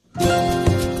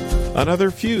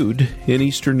Another feud in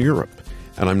Eastern Europe,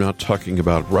 and I'm not talking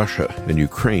about Russia and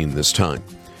Ukraine this time.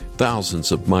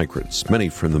 Thousands of migrants, many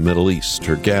from the Middle East,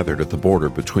 are gathered at the border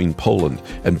between Poland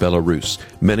and Belarus.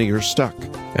 Many are stuck,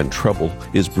 and trouble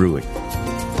is brewing.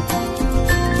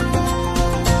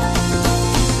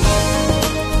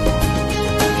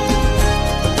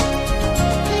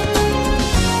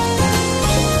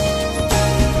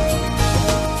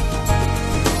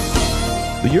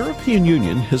 The European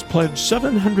Union has pledged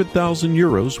 700,000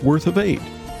 euros worth of aid,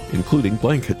 including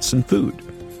blankets and food.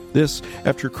 This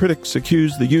after critics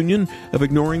accuse the Union of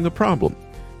ignoring the problem.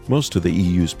 Most of the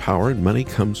EU's power and money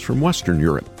comes from Western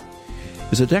Europe.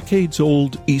 Is a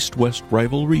decades-old East-West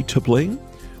rivalry to blame?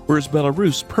 Or is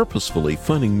Belarus purposefully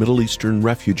funding Middle Eastern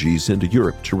refugees into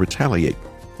Europe to retaliate?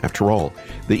 After all,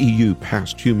 the EU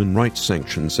passed human rights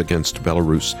sanctions against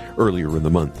Belarus earlier in the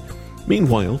month.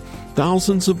 Meanwhile,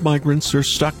 thousands of migrants are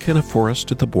stuck in a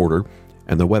forest at the border,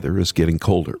 and the weather is getting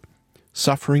colder.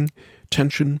 Suffering,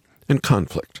 tension, and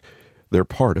conflict. They're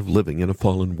part of living in a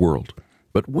fallen world.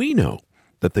 But we know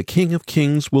that the King of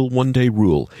Kings will one day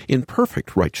rule in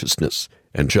perfect righteousness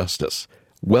and justice.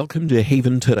 Welcome to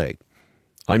Haven Today.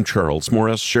 I'm Charles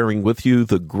Morris, sharing with you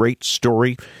the great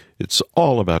story. It's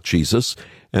all about Jesus,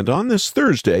 and on this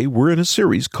Thursday, we're in a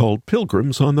series called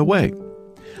Pilgrims on the Way.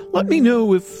 Let me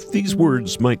know if these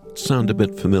words might sound a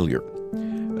bit familiar.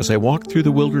 As I walked through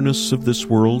the wilderness of this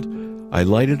world, I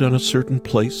lighted on a certain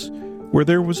place where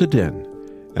there was a den,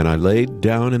 and I laid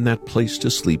down in that place to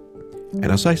sleep, and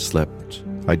as I slept,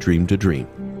 I dreamed a dream.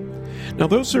 Now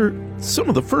those are some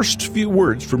of the first few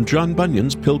words from John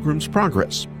Bunyan's Pilgrim's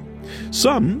Progress.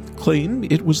 Some claim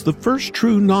it was the first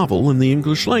true novel in the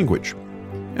English language,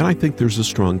 and I think there's a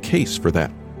strong case for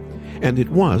that. And it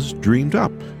was dreamed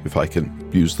up, if I can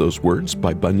use those words,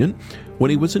 by Bunyan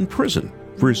when he was in prison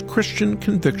for his Christian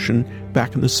conviction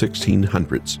back in the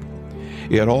 1600s.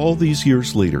 Yet all these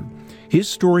years later, his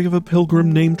story of a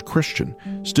pilgrim named Christian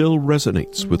still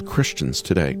resonates with Christians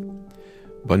today.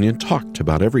 Bunyan talked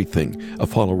about everything a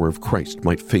follower of Christ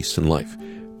might face in life: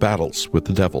 battles with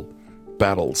the devil,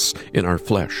 battles in our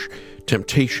flesh,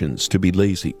 temptations to be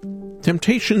lazy,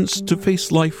 temptations to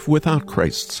face life without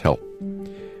Christ's help.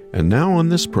 And now on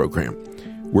this program,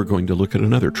 we're going to look at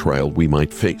another trial we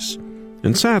might face.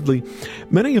 And sadly,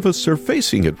 many of us are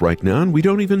facing it right now and we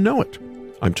don't even know it.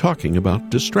 I'm talking about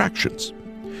distractions.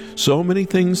 So many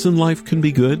things in life can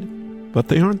be good, but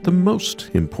they aren't the most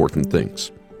important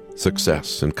things.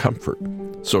 Success and comfort,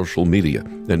 social media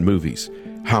and movies,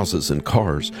 houses and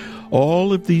cars,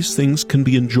 all of these things can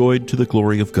be enjoyed to the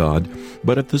glory of God,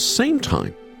 but at the same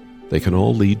time, they can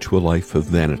all lead to a life of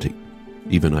vanity,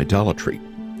 even idolatry.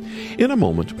 In a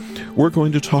moment, we're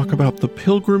going to talk about the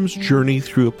pilgrim's journey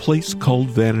through a place called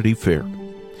Vanity Fair.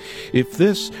 If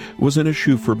this was an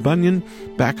issue for Bunyan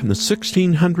back in the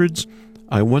 1600s,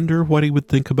 I wonder what he would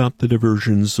think about the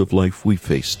diversions of life we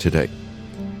face today.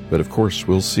 But of course,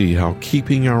 we'll see how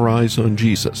keeping our eyes on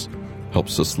Jesus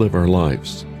helps us live our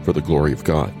lives for the glory of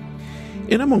God.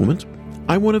 In a moment,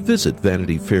 I want to visit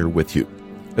Vanity Fair with you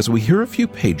as we hear a few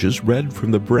pages read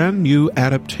from the brand new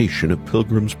adaptation of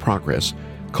Pilgrim's Progress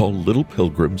called Little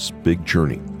Pilgrim's Big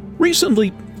Journey.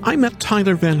 Recently, I met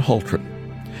Tyler Van Haltren,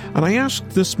 and I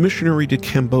asked this missionary to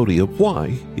Cambodia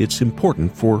why it's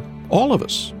important for all of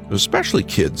us, especially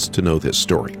kids, to know this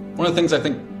story. One of the things I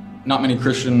think not many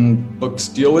Christian books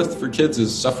deal with for kids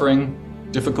is suffering,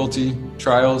 difficulty,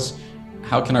 trials.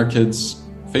 How can our kids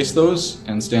face those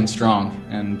and stand strong?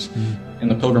 And in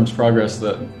the Pilgrim's Progress,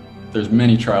 there's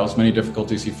many trials, many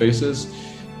difficulties he faces,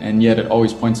 and yet it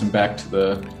always points him back to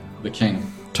the King.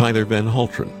 Tyler Van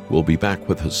Haltren will be back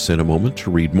with us in a moment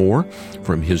to read more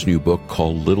from his new book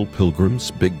called Little Pilgrim's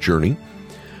Big Journey.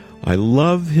 I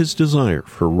love his desire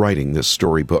for writing this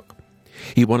storybook.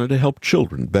 He wanted to help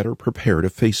children better prepare to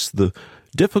face the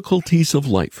difficulties of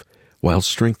life while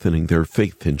strengthening their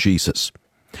faith in Jesus.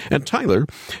 And Tyler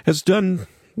has done,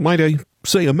 might I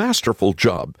say, a masterful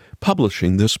job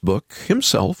publishing this book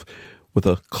himself with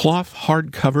a cloth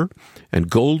hardcover and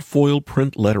gold foil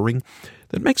print lettering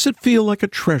that makes it feel like a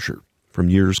treasure from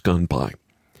years gone by.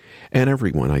 And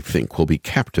everyone, I think, will be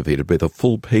captivated by the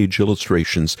full-page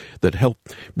illustrations that help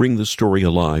bring the story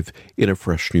alive in a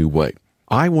fresh new way.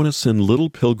 I want to send Little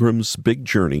Pilgrim's Big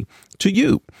Journey to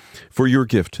you for your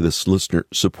gift to this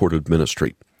listener-supported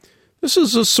ministry. This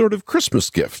is a sort of Christmas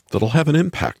gift that'll have an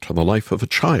impact on the life of a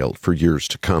child for years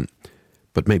to come,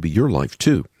 but maybe your life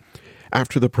too.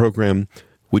 After the program,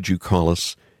 would you call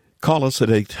us? Call us at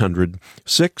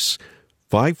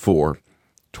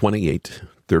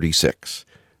 800-654-2836.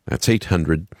 That's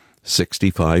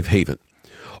 800-65-HAVEN.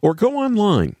 Or go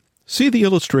online, see the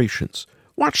illustrations,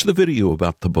 Watch the video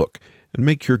about the book and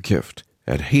make your gift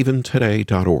at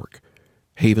haventoday.org.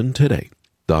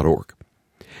 haventoday.org.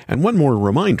 And one more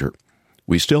reminder,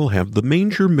 we still have the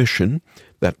Manger Mission,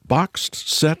 that boxed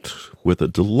set with a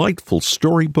delightful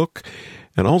storybook,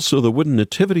 and also the wooden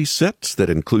nativity sets that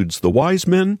includes the wise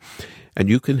men, and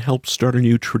you can help start a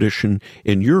new tradition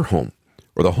in your home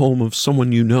or the home of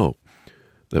someone you know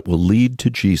that will lead to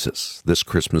Jesus this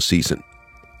Christmas season.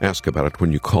 Ask about it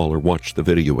when you call or watch the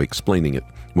video explaining it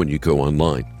when you go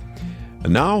online.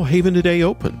 And now Haven Today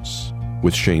opens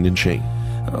with Shane and Shane.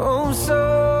 Oh, so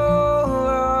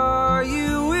are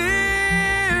you weary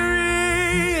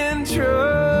and troubled?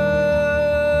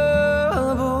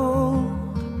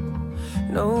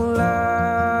 No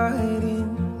light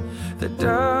in the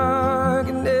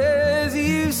darkness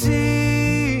you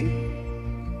see.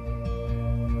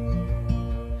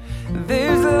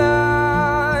 There's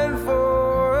light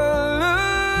for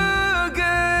a look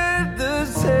at the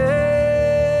Savior,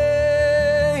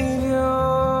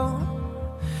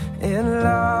 and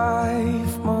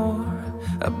life more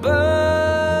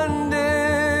abundant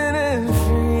and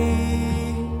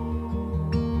free.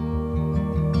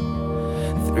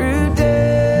 Through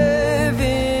death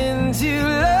into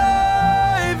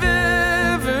life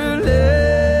everlasting,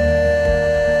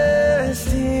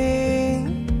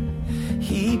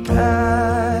 He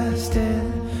passed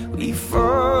and we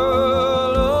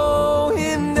follow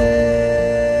Him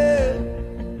there.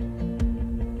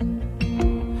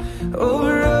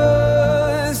 Over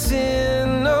us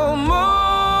sin no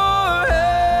more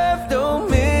hath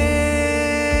dominion,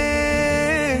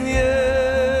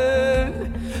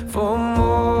 for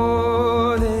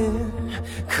more than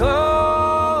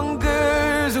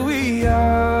conquerors we are.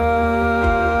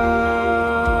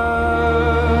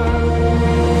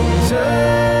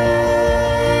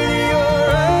 Turn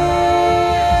your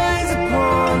eyes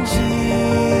upon Jesus.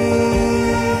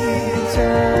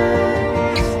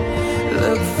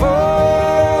 Look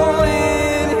full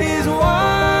in His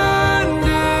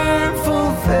wonderful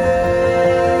face,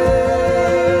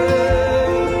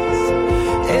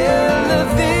 and the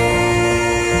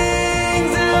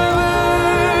things of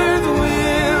earth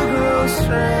will grow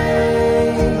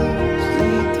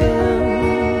strangely dim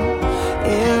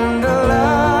in the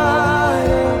light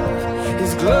of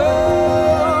His glory.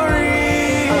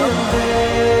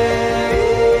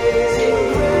 Amazing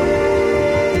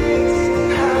grace,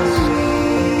 how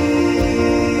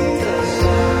sweet the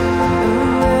sound. Amazing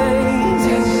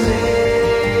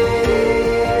grace,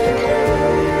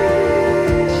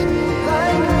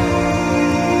 like me.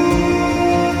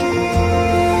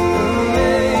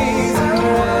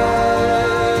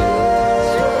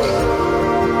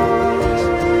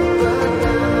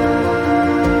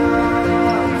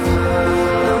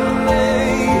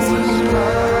 Amazing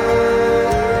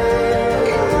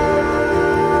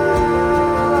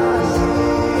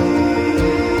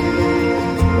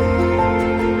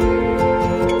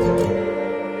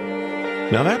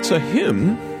Now that's a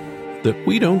hymn that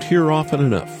we don't hear often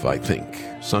enough, I think,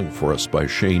 sung for us by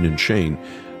Shane and Shane,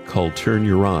 called Turn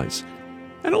Your Eyes.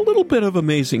 And a little bit of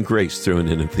Amazing Grace thrown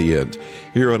in at the end,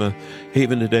 here on a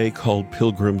Haven Today called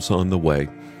Pilgrims on the Way.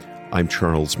 I'm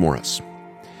Charles Morris.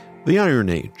 The Iron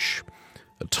Age,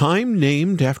 a time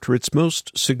named after its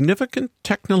most significant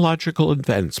technological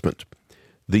advancement,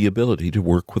 the ability to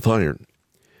work with iron.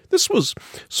 This was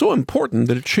so important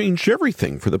that it changed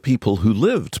everything for the people who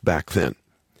lived back then.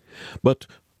 But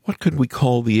what could we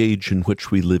call the age in which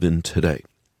we live in today?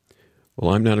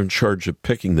 Well, I'm not in charge of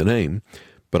picking the name,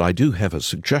 but I do have a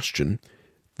suggestion: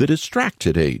 the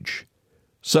distracted age.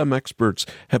 Some experts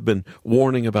have been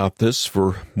warning about this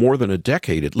for more than a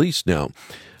decade at least now.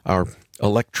 Our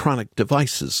electronic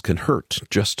devices can hurt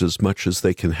just as much as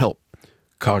they can help.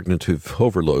 Cognitive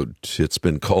overload, it's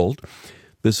been called.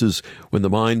 This is when the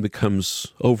mind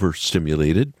becomes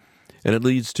overstimulated, and it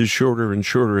leads to shorter and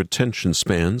shorter attention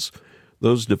spans.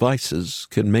 Those devices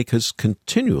can make us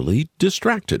continually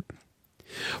distracted.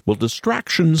 Well,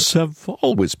 distractions have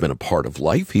always been a part of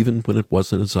life, even when it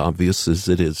wasn't as obvious as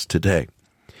it is today.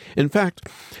 In fact,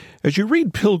 as you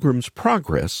read Pilgrim's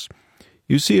Progress,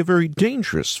 you see a very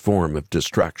dangerous form of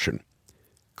distraction.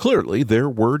 Clearly, there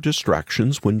were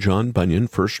distractions when John Bunyan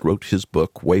first wrote his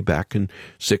book way back in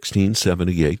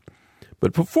 1678.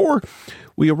 But before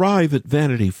we arrive at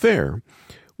Vanity Fair,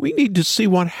 we need to see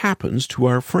what happens to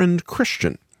our friend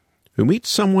Christian, who meets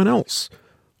someone else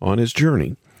on his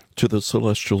journey to the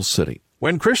celestial city.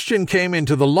 When Christian came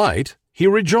into the light, he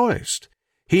rejoiced.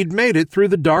 He'd made it through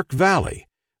the dark valley,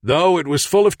 though it was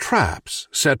full of traps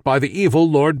set by the evil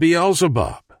Lord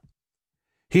Beelzebub.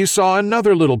 He saw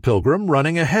another little pilgrim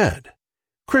running ahead.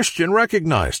 Christian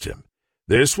recognized him.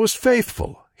 This was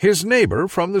Faithful, his neighbor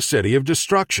from the city of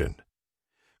destruction.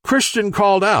 Christian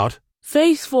called out,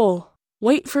 Faithful,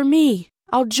 wait for me.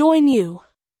 I'll join you.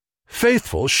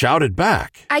 Faithful shouted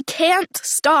back, I can't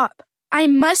stop. I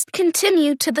must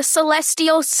continue to the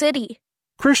celestial city.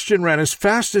 Christian ran as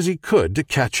fast as he could to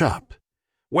catch up.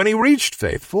 When he reached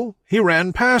Faithful, he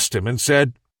ran past him and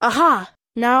said, Aha,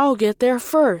 now I'll get there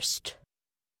first.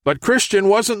 But Christian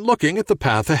wasn't looking at the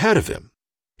path ahead of him.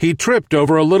 He tripped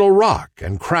over a little rock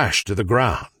and crashed to the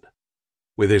ground.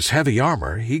 With his heavy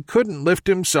armor, he couldn't lift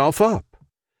himself up.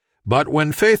 But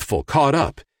when Faithful caught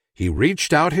up, he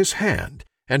reached out his hand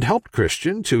and helped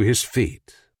Christian to his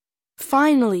feet.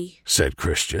 Finally, said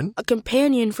Christian, a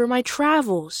companion for my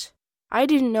travels. I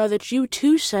didn't know that you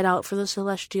too set out for the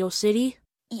celestial city.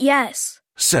 Yes,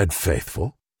 said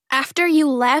Faithful. After you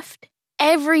left,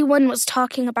 everyone was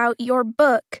talking about your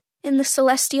book in the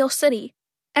celestial city.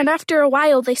 And after a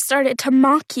while, they started to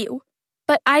mock you.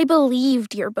 But I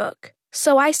believed your book,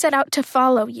 so I set out to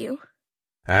follow you.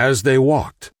 As they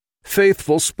walked,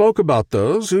 Faithful spoke about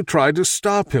those who tried to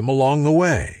stop him along the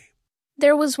way.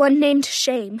 There was one named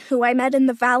Shame who I met in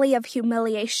the Valley of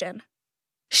Humiliation.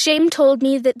 Shame told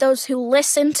me that those who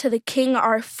listen to the king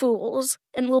are fools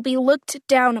and will be looked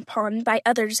down upon by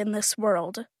others in this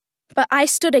world. But I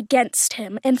stood against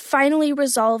him and finally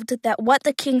resolved that what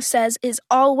the king says is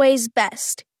always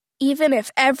best, even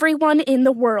if everyone in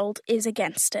the world is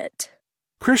against it.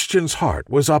 Christian's heart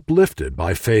was uplifted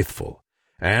by Faithful,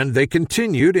 and they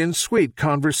continued in sweet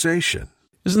conversation.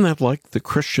 Isn't that like the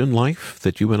Christian life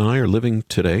that you and I are living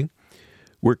today?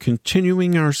 We're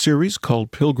continuing our series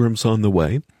called Pilgrims on the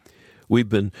Way. We've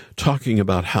been talking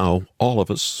about how all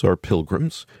of us are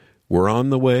pilgrims. We're on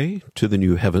the way to the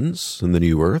new heavens and the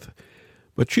new earth.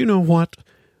 But you know what?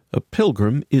 A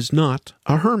pilgrim is not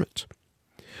a hermit.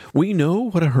 We know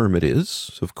what a hermit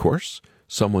is, of course,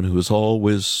 someone who is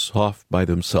always off by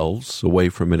themselves, away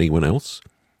from anyone else.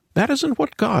 That isn't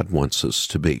what God wants us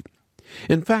to be.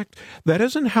 In fact, that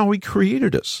isn't how He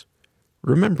created us.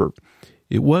 Remember,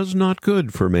 it was not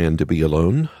good for man to be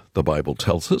alone, the Bible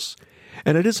tells us,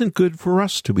 and it isn't good for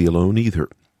us to be alone either.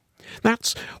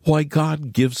 That's why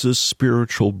God gives us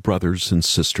spiritual brothers and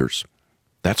sisters.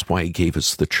 That's why He gave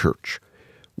us the church.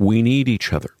 We need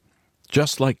each other,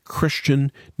 just like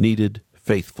Christian needed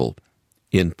Faithful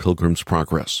in Pilgrim's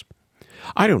Progress.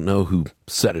 I don't know who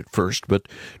said it first, but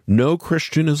no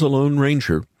Christian is a lone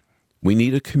ranger. We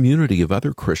need a community of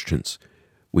other Christians.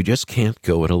 We just can't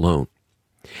go it alone.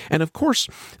 And of course,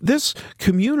 this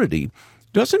community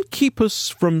doesn't keep us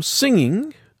from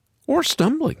singing or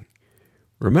stumbling.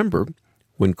 Remember,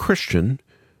 when Christian,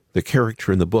 the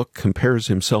character in the book, compares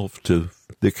himself to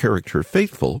the character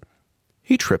Faithful,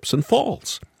 he trips and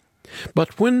falls.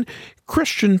 But when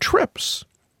Christian trips,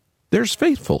 there's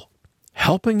Faithful,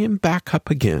 helping him back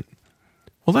up again.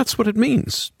 Well, that's what it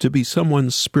means to be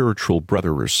someone's spiritual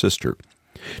brother or sister,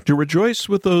 to rejoice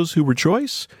with those who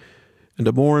rejoice and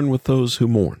to mourn with those who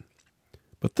mourn.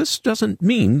 But this doesn't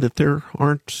mean that there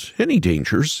aren't any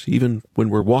dangers, even when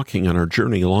we're walking on our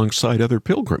journey alongside other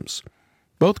pilgrims.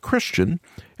 Both Christian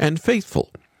and Faithful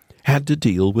had to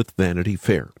deal with Vanity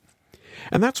Fair.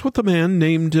 And that's what the man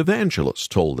named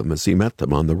Evangelist told them as he met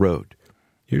them on the road.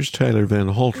 Here's Tyler Van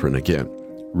Halteren again,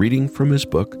 reading from his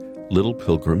book, Little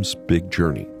Pilgrim's Big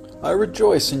Journey. I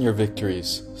rejoice in your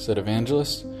victories, said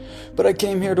Evangelist, but I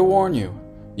came here to warn you.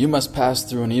 You must pass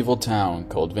through an evil town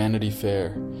called Vanity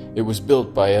Fair. It was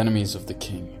built by enemies of the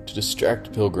king to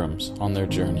distract pilgrims on their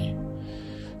journey.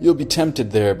 You'll be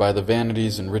tempted there by the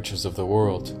vanities and riches of the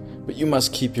world, but you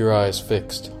must keep your eyes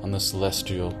fixed on the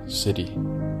celestial city.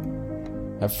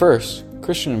 At first,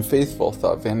 Christian and Faithful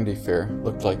thought Vanity Fair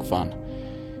looked like fun.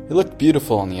 It looked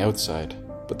beautiful on the outside,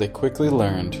 but they quickly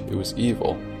learned it was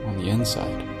evil on the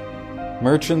inside.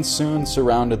 Merchants soon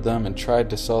surrounded them and tried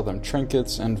to sell them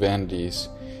trinkets and vanities.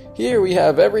 Here we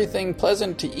have everything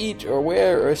pleasant to eat or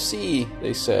wear or see,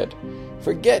 they said.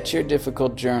 Forget your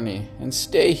difficult journey and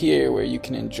stay here where you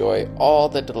can enjoy all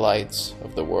the delights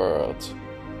of the world.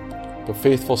 But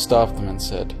Faithful stopped them and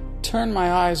said, Turn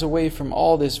my eyes away from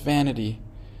all this vanity.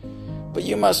 But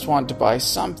you must want to buy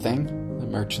something, the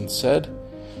merchant said.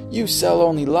 You sell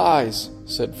only lies,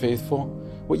 said Faithful.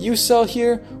 What you sell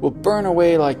here will burn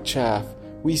away like chaff.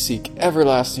 We seek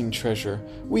everlasting treasure.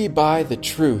 We buy the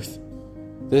truth.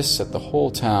 This set the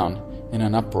whole town in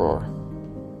an uproar.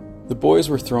 The boys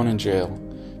were thrown in jail.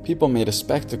 People made a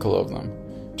spectacle of them.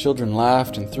 Children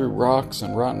laughed and threw rocks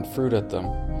and rotten fruit at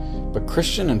them. But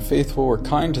Christian and Faithful were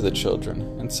kind to the children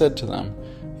and said to them,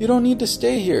 You don't need to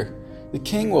stay here. The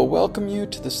king will welcome you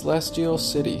to the celestial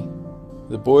city.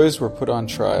 The boys were put on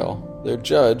trial, Their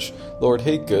judge, Lord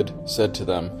Hategood, said to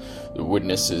them, "The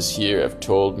witnesses here have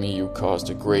told me you caused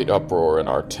a great uproar in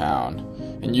our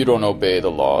town, and you don't obey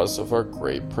the laws of our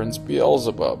great Prince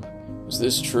Beelzebub. Is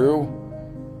this true?"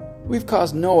 "We've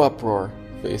caused no uproar,"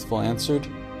 Faithful answered.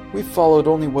 "We've followed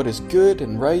only what is good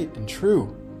and right and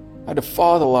true. I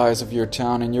defy the lies of your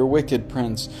town and your wicked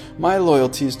prince. My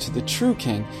loyalty is to the true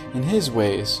king and his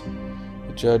ways."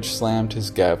 The judge slammed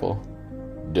his gavel.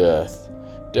 "Death!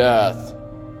 Death!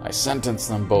 I sentence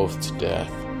them both to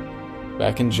death."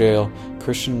 Back in jail,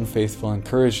 Christian and Faithful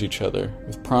encouraged each other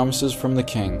with promises from the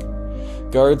king.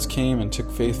 Guards came and took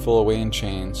Faithful away in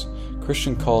chains.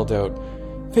 Christian called out,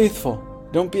 "Faithful,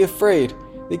 don't be afraid.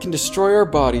 They can destroy our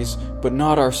bodies, but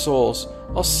not our souls.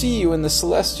 I'll see you in the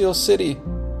celestial city."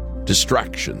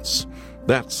 Distractions.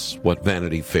 That's what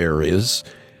Vanity Fair is.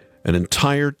 An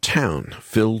entire town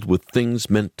filled with things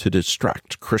meant to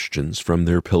distract Christians from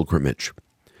their pilgrimage.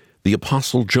 The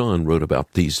Apostle John wrote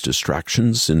about these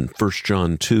distractions in 1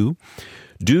 John 2.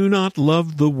 "Do not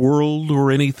love the world or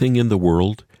anything in the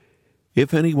world.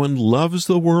 If anyone loves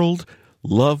the world,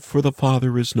 love for the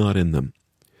Father is not in them.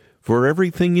 For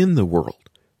everything in the world,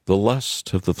 the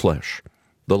lust of the flesh,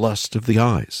 the lust of the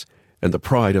eyes, and the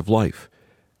pride of life,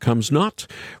 comes not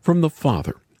from the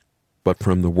Father, but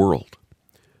from the world.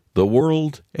 The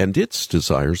world and its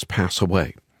desires pass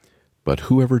away, but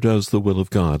whoever does the will of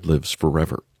God lives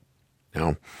forever."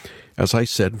 Now, as I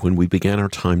said when we began our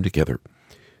time together,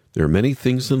 there are many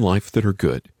things in life that are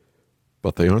good,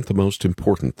 but they aren't the most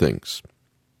important things.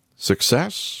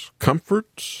 Success,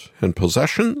 comfort, and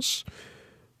possessions,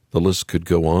 the list could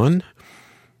go on.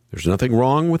 There's nothing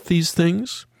wrong with these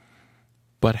things,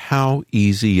 but how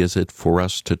easy is it for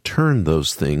us to turn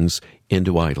those things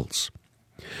into idols?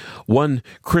 One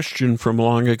Christian from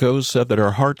long ago said that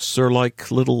our hearts are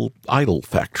like little idol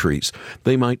factories.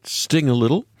 They might sting a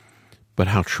little, but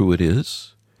how true it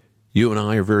is. You and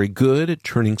I are very good at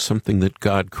turning something that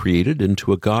God created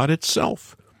into a god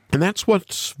itself. And that's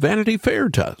what Vanity Fair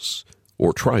does,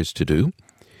 or tries to do.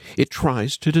 It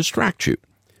tries to distract you,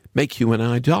 make you an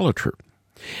idolater.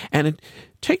 And it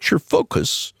takes your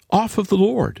focus off of the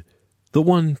Lord, the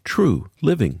one true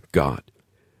living God.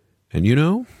 And you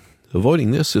know,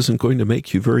 avoiding this isn't going to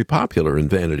make you very popular in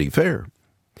Vanity Fair.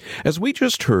 As we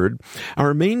just heard,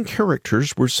 our main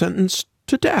characters were sentenced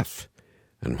to death.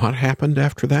 And what happened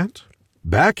after that?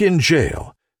 Back in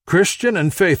jail, Christian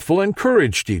and Faithful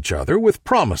encouraged each other with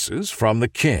promises from the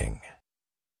king.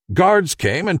 Guards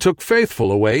came and took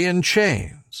Faithful away in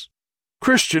chains.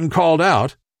 Christian called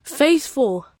out,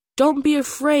 "Faithful, don't be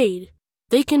afraid.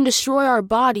 They can destroy our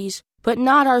bodies, but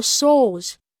not our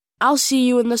souls. I'll see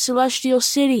you in the celestial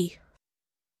city."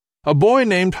 A boy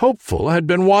named Hopeful had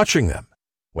been watching them.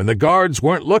 When the guards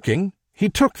weren't looking, he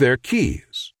took their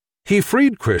keys. He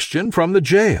freed Christian from the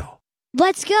jail.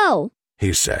 "Let's go,"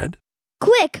 he said.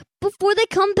 "Quick, before they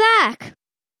come back."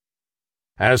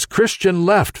 As Christian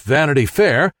left Vanity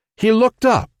Fair, he looked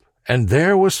up, and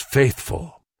there was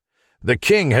Faithful. The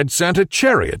king had sent a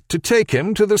chariot to take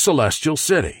him to the celestial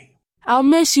city. "I'll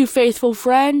miss you, faithful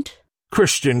friend,"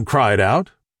 Christian cried out.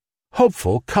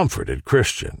 Hopeful comforted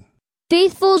Christian.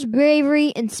 Faithful's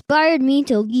bravery inspired me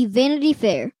to leave Vanity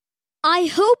Fair. I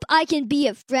hope I can be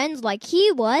a friend like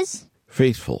he was.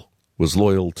 Faithful was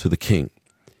loyal to the king,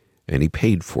 and he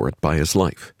paid for it by his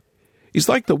life. He's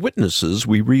like the witnesses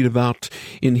we read about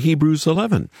in Hebrews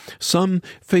 11. Some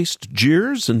faced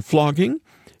jeers and flogging,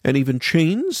 and even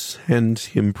chains and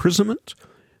imprisonment.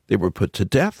 They were put to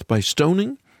death by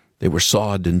stoning. They were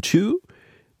sawed in two.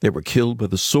 They were killed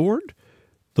with a sword.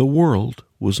 The world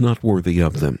was not worthy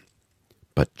of them.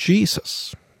 But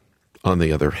Jesus, on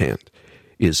the other hand,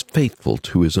 is faithful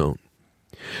to his own.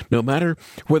 No matter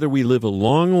whether we live a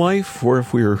long life or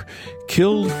if we're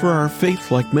killed for our faith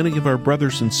like many of our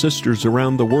brothers and sisters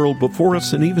around the world before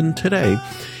us and even today,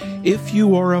 if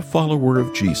you are a follower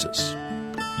of Jesus,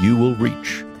 you will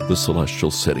reach the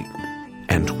celestial city.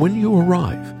 And when you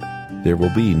arrive, there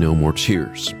will be no more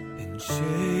tears. In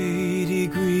shady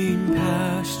green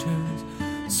pastures,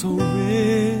 so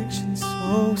rich and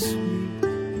so sweet,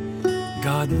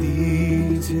 God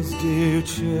leads his dear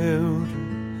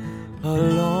children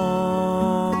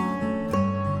along,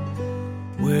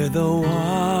 where the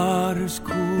water's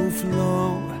cool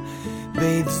flow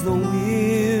bathes the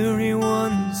weary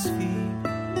one's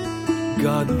feet.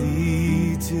 God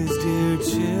leads his dear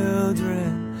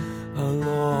children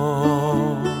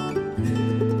along,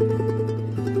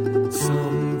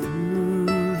 some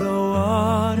through the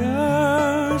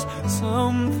waters,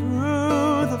 some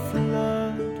through the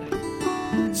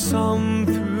flood, some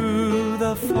through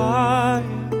the fire,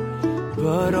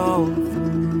 but all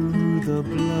through the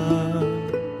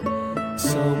blood.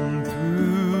 Some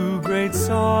through great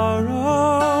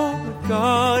sorrow, but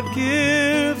God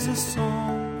gives a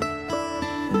song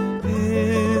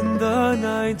in the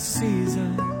night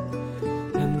season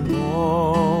and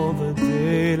all the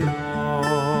day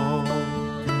long.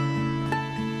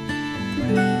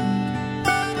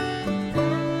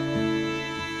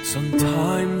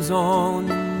 Sometimes on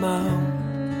the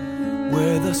mount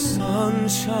where the sun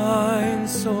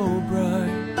shines so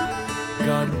bright,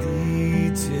 God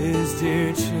leads his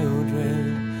dear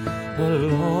children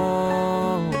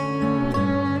along.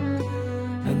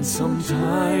 And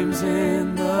sometimes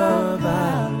in the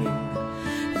valley,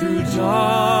 through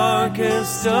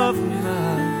darkest of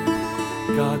night,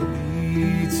 God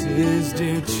leads his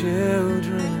dear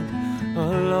children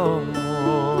along.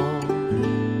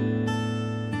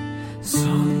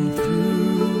 Some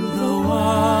through the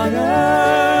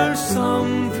water,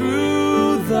 some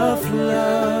through the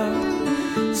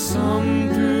flood, some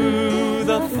through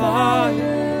the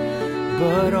fire,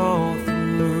 but all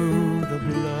through the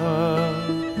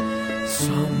blood.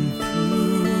 Some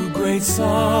through great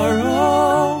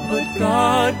sorrow, but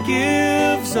God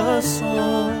gives a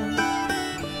song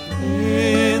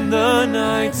in the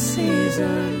night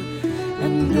season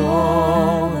and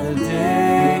all the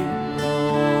day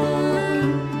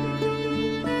long.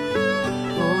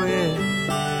 Oh yeah.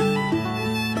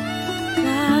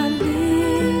 God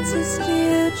leads his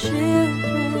dear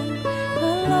children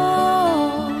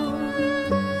along.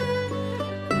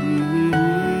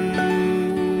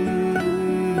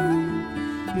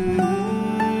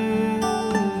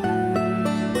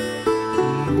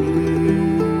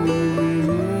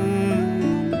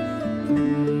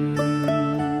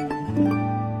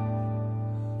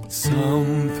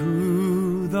 Some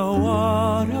through the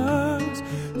waters,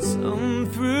 some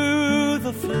through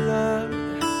the flood,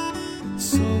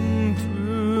 some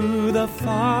through the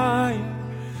fire,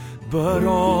 but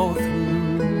all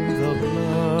through the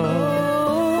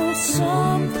blood.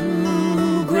 Some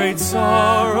through great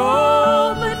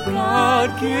sorrow, but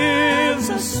God gives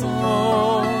a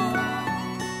song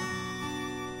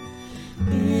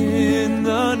in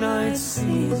the night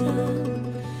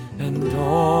season and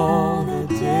all the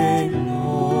day long.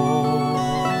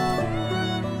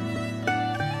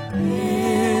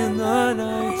 In the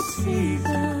night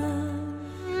season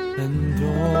and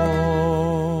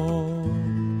all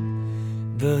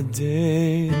the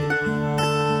day long.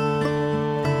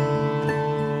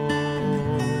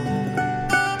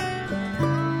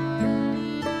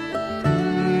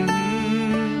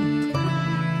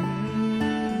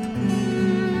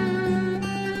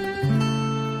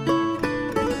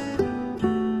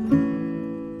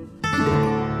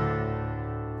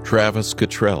 Travis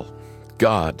Cottrell,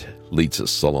 God leads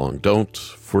us along. Don't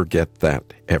forget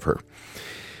that ever.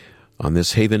 On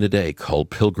this Haven Today called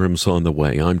Pilgrims on the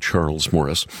Way, I'm Charles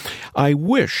Morris. I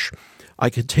wish I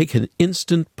could take an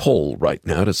instant poll right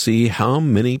now to see how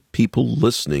many people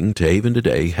listening to Haven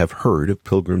Today have heard of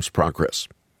Pilgrim's Progress.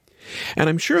 And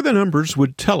I'm sure the numbers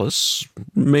would tell us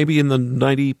maybe in the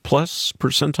 90-plus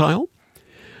percentile.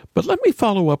 But let me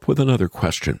follow up with another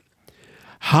question.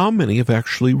 How many have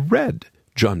actually read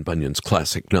John Bunyan's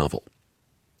classic novel?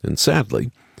 And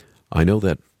sadly, I know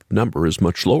that number is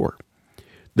much lower.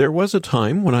 There was a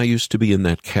time when I used to be in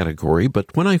that category,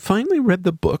 but when I finally read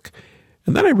the book,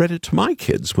 and then I read it to my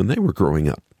kids when they were growing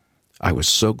up, I was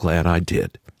so glad I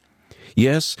did.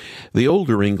 Yes, the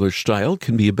older English style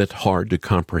can be a bit hard to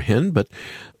comprehend, but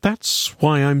that's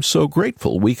why I'm so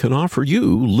grateful we can offer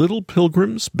you Little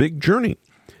Pilgrim's Big Journey.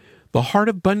 The heart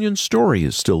of Bunyan's story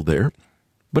is still there,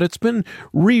 but it's been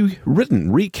rewritten,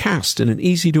 recast in an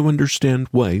easy-to-understand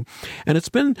way, and it's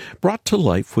been brought to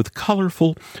life with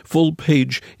colorful,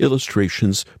 full-page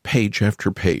illustrations, page after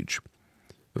page.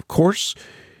 Of course,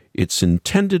 it's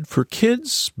intended for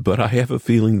kids, but I have a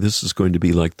feeling this is going to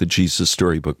be like the Jesus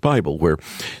Storybook Bible, where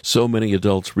so many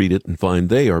adults read it and find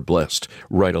they are blessed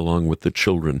right along with the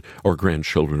children or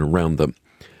grandchildren around them.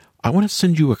 I want to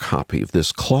send you a copy of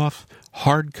this cloth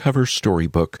hardcover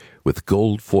storybook with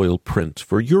gold foil print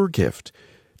for your gift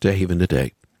to Haven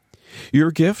Today.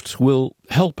 Your gift will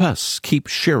help us keep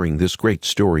sharing this great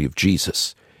story of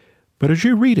Jesus. But as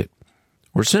you read it,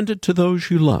 or send it to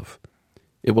those you love,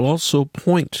 it will also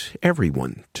point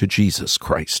everyone to Jesus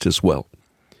Christ as well.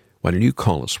 Why don't you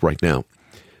call us right now?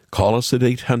 Call us at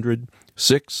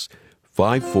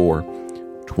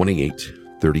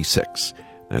 800-654-2836.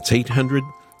 That's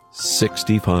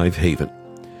 800-65-HAVEN.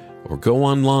 Or go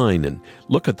online and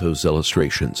look at those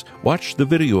illustrations. Watch the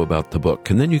video about the book,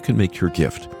 and then you can make your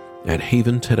gift at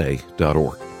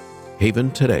haventoday.org.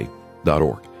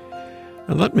 haventoday.org.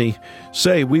 And let me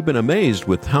say, we've been amazed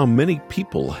with how many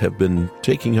people have been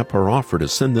taking up our offer to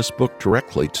send this book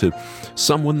directly to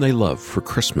someone they love for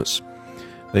Christmas.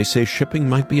 They say shipping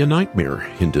might be a nightmare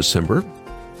in December.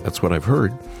 That's what I've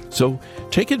heard. So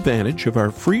take advantage of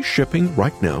our free shipping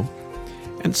right now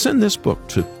and send this book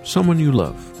to someone you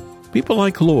love. People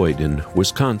like Lloyd in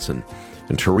Wisconsin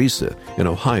and Teresa in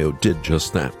Ohio did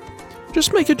just that.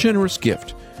 Just make a generous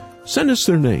gift. Send us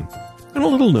their name and a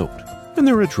little note and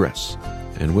their address,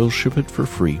 and we'll ship it for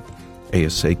free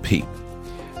ASAP.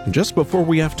 And just before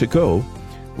we have to go,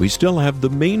 we still have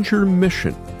the Manger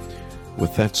Mission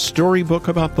with that storybook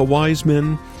about the wise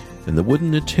men and the wooden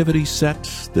nativity set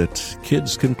that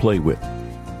kids can play with.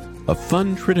 A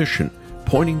fun tradition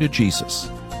pointing to Jesus,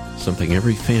 something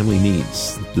every family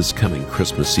needs this coming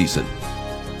Christmas season.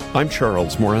 I'm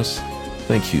Charles Morris.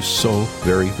 Thank you so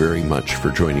very, very much for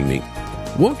joining me.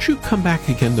 Won't you come back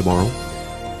again tomorrow,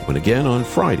 when again on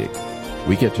Friday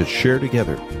we get to share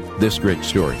together this great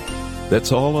story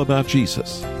that's all about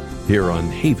Jesus here on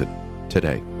Haven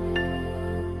Today.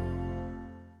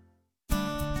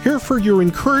 Here for your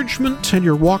encouragement and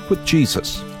your walk with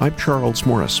Jesus, I'm Charles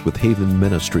Morris with Haven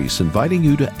Ministries, inviting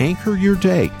you to anchor your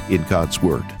day in God's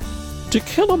Word. To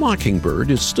Kill a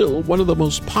Mockingbird is still one of the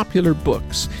most popular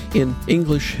books in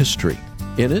English history.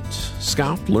 In it,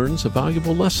 Scout learns a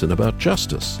valuable lesson about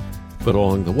justice, but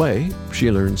along the way, she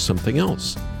learns something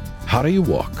else. How do you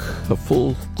walk a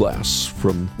full glass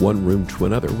from one room to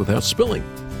another without spilling?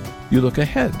 You look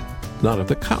ahead, not at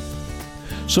the cup.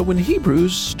 So when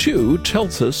Hebrews 2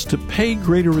 tells us to pay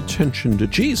greater attention to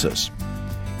Jesus,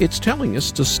 it's telling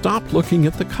us to stop looking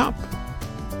at the cup.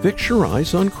 Fix your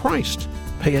eyes on Christ.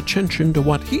 Pay attention to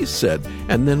what He said,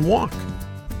 and then walk.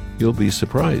 You'll be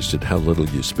surprised at how little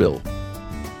you spill.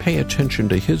 Pay attention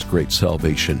to His great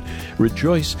salvation.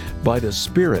 Rejoice by the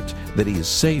Spirit that He has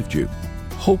saved you.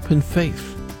 Hope and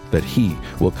faith that He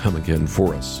will come again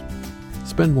for us.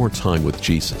 Spend more time with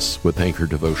Jesus with Anchor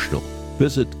Devotional.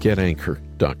 Visit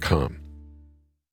getanchor.com.